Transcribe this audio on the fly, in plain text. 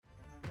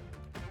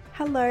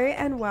Hello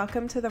and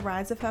welcome to the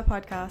Rise of Her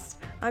podcast.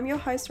 I'm your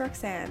host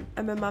Roxanne.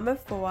 I'm a mum of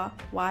 4,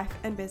 wife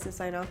and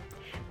business owner.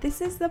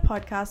 This is the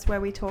podcast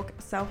where we talk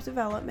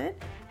self-development,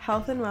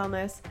 health and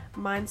wellness,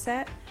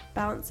 mindset,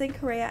 balancing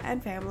career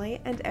and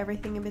family, and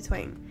everything in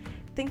between.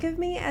 Think of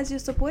me as your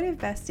supportive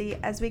bestie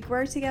as we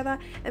grow together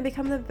and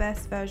become the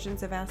best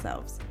versions of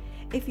ourselves.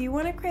 If you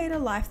want to create a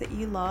life that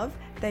you love,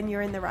 then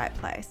you're in the right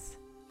place.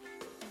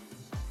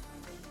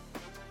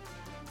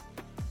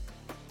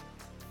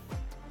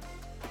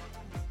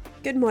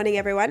 Good morning,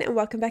 everyone, and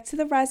welcome back to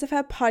the Rise of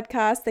Her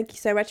podcast. Thank you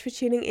so much for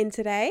tuning in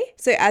today.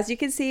 So as you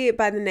can see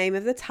by the name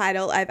of the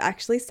title, I've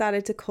actually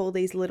started to call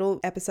these little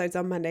episodes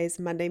on Mondays,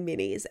 Monday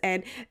Minis.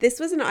 And this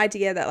was an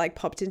idea that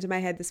popped into my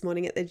head this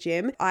morning at the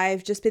gym.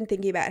 I've just been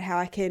thinking about how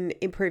I can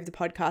improve the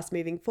podcast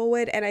moving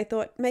forward. And I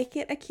thought make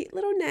it a cute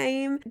little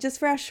name just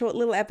for our short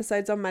little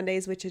episodes on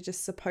Mondays, which are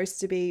just supposed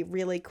to be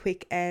really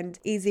quick and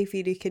easy for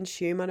you to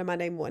consume on a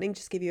Monday morning.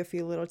 Just give you a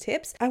few little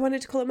tips. I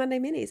wanted to call it Monday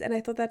Minis. And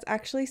I thought that's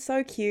actually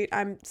so cute.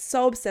 I'm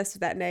so obsessed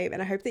with that name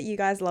and I hope that you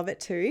guys love it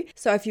too.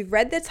 So if you've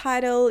read the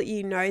title,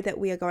 you know that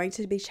we are going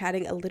to be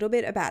chatting a little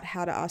bit about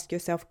how to ask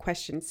yourself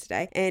questions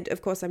today. And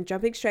of course, I'm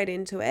jumping straight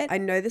into it. I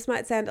know this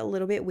might sound a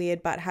little bit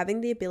weird, but having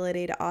the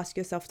ability to ask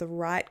yourself the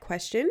right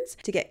questions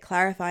to get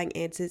clarifying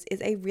answers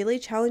is a really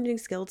challenging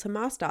skill to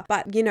master.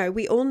 But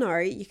we all know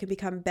you can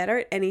become better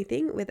at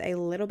anything with a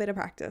little bit of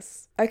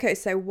practice. Okay,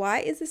 so why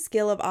is the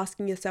skill of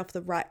asking yourself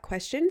the right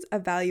questions a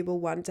valuable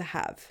one to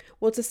have?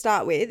 Well, to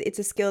start with, it's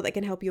a skill that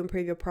can help you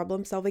improve your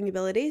problem-solving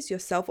abilities, your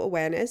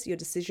self-awareness, your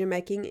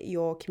decision-making,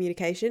 your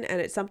communication, and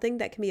it's something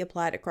that can be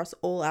applied across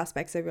all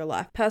aspects of your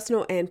life,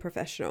 personal and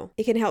professional.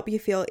 It can help you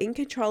feel in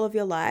control of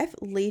your life,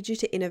 lead you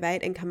to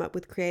innovate and come up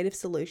with creative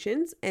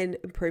solutions, and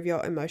improve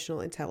your emotional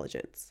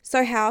intelligence.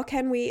 So how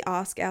can we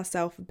ask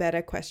ourselves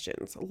better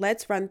questions?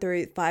 Let's run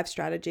through 5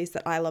 strategies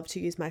that I love to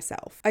use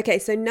myself. Okay,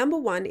 so number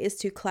 1 is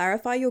to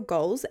clarify your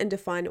goals and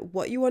define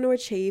what you want to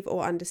achieve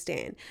or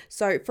understand.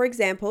 So for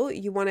example,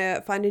 you want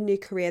to find a new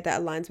career that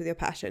aligns with your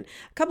passion.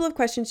 A couple of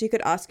questions you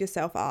could ask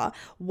yourself are,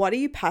 what are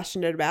you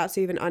passionate about?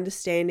 So you have an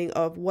understanding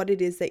of what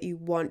it is that you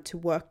want to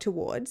work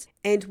towards.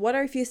 And what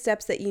are a few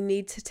steps that you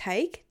need to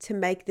take to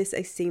make this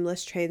a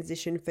seamless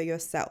transition for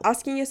yourself?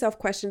 Asking yourself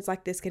questions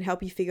like this can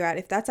help you figure out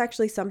if that's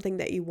actually something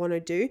that you want to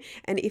do.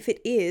 And if it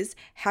is,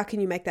 how can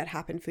you make that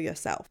happen for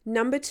yourself?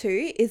 Number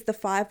 2 is the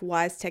 5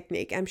 whys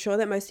technique. I'm sure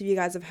that most of you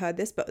guys have heard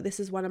this, but this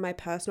is one of my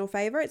personal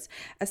favorites.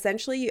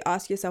 Essentially, you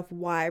ask yourself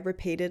why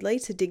repeatedly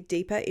to dig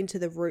deeper into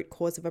the root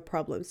cause of a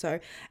problem. So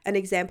an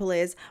example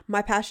is,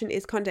 my passion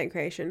is content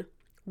creation.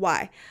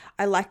 Why?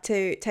 I like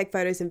to take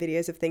photos and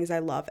videos of things I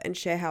love and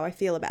share how I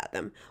feel about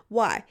them.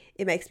 Why?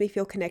 It makes me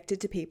feel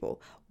connected to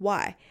people.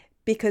 Why?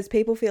 Because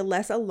people feel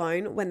less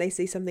alone when they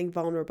see something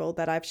vulnerable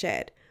that I've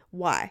shared.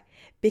 Why?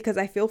 Because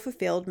I feel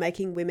fulfilled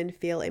making women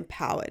feel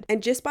empowered.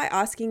 And just by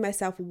asking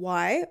myself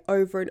why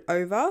over and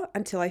over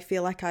until I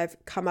feel like I've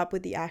come up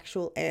with the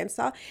actual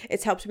answer,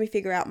 it's helped me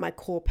figure out my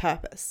core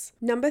purpose.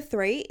 Number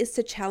 3 is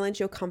to challenge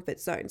your comfort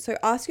zone. So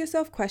ask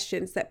yourself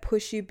questions that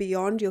push you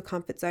beyond your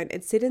comfort zone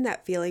and sit in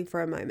that feeling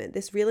for a moment.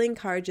 This really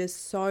encourages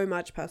so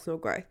much personal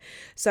growth.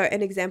 So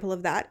an example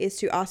of that is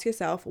to ask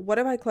yourself, what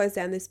if I closed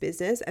down this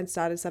business and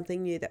started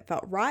something new that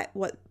felt right,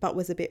 but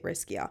was a bit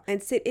riskier?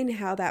 And sit in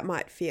how that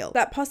might feel.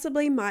 That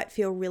possibly might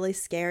feel really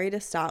scary to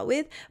start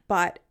with,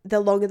 but the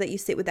longer that you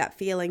sit with that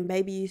feeling,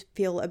 maybe you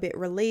feel a bit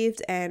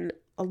relieved and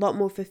a lot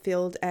more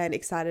fulfilled and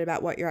excited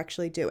about what you're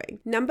actually doing.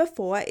 Number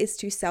 4 is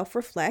to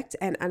self-reflect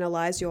and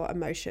analyze your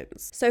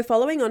emotions. So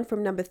following on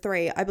from number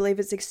 3, I believe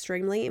it's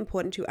extremely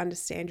important to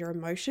understand your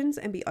emotions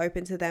and be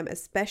open to them,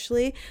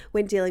 especially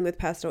when dealing with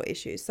personal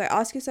issues. So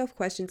ask yourself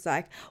questions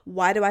like,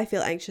 why do I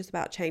feel anxious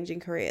about changing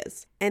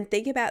careers? And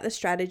think about the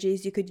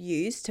strategies you could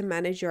use to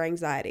manage your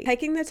anxiety.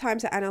 Taking the time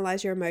to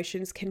analyze your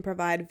emotions can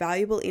provide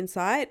valuable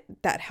insight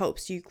that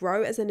helps you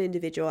grow as an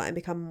individual and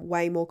become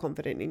way more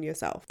confident in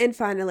yourself. And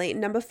finally,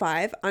 number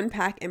 5,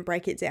 unpack and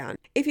break it down.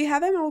 If you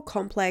have a more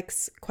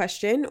complex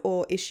question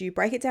or issue,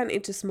 break it down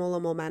into smaller,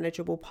 more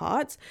manageable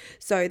parts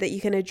so that you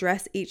can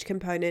address each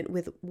component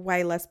with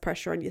way less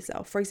pressure on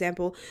yourself. For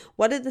example,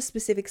 what are the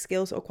specific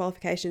skills or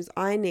qualifications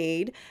I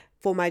need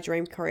for my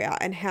dream career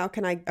and how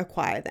can I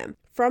acquire them?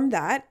 From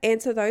that,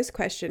 answer those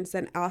questions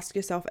and ask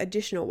yourself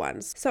additional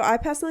ones. So I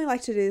personally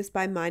like to do this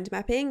by mind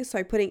mapping.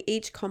 So putting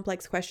each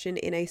complex question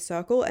in a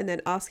circle and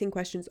then asking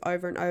questions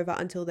over and over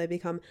until they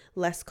become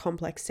less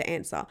complex to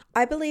answer.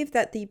 I believe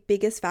that the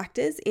biggest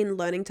factors in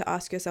learning to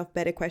ask yourself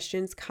better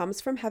questions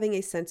comes from having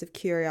a sense of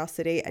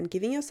curiosity and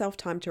giving yourself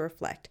time to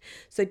reflect.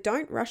 So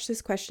don't rush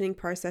this questioning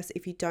process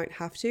if you don't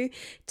have to.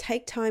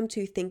 Take time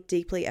to think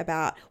deeply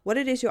about what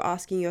it is you're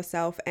asking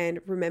yourself and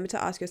remember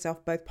to ask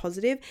yourself both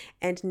positive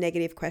and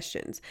negative questions.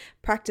 questions.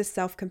 Practice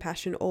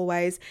self-compassion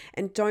always,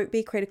 and don't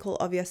be critical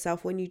of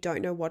yourself when you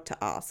don't know what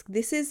to ask.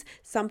 This is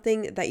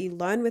something that you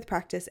learn with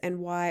practice and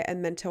why a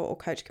mentor or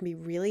coach can be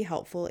really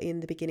helpful in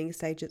the beginning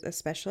stages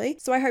especially.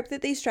 So I hope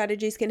that these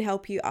strategies can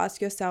help you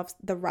ask yourself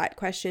the right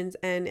questions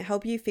and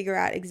help you figure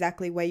out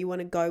exactly where you want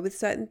to go with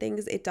certain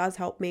things. It does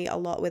help me a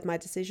lot with my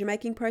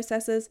decision-making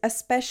processes,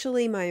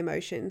 especially my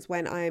emotions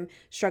when I'm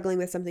struggling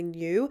with something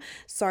new.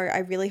 So I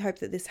really hope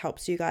that this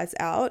helps you guys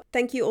out.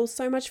 Thank you all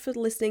so much for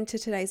listening to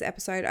today's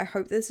episode. I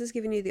hope this has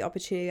given you the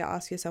opportunity to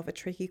ask yourself a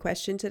tricky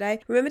question today.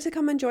 Remember to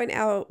come and join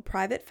our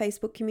private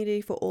Facebook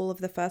community for all of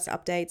the first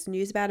updates,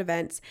 news about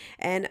events,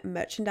 and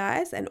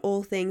merchandise, and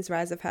all things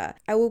Rise of Her.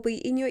 I will be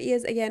in your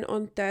ears again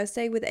on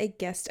Thursday with a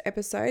guest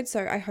episode,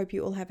 so I hope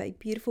you all have a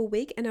beautiful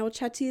week, and I will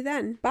chat to you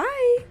then.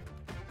 Bye!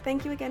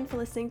 Thank you again for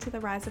listening to the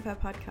Rise of Her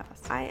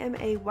podcast. I am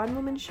a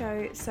one-woman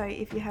show, so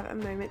if you have a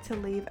moment to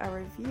leave a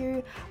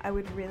review, I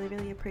would really,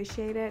 really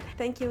appreciate it.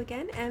 Thank you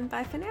again, and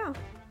bye for now.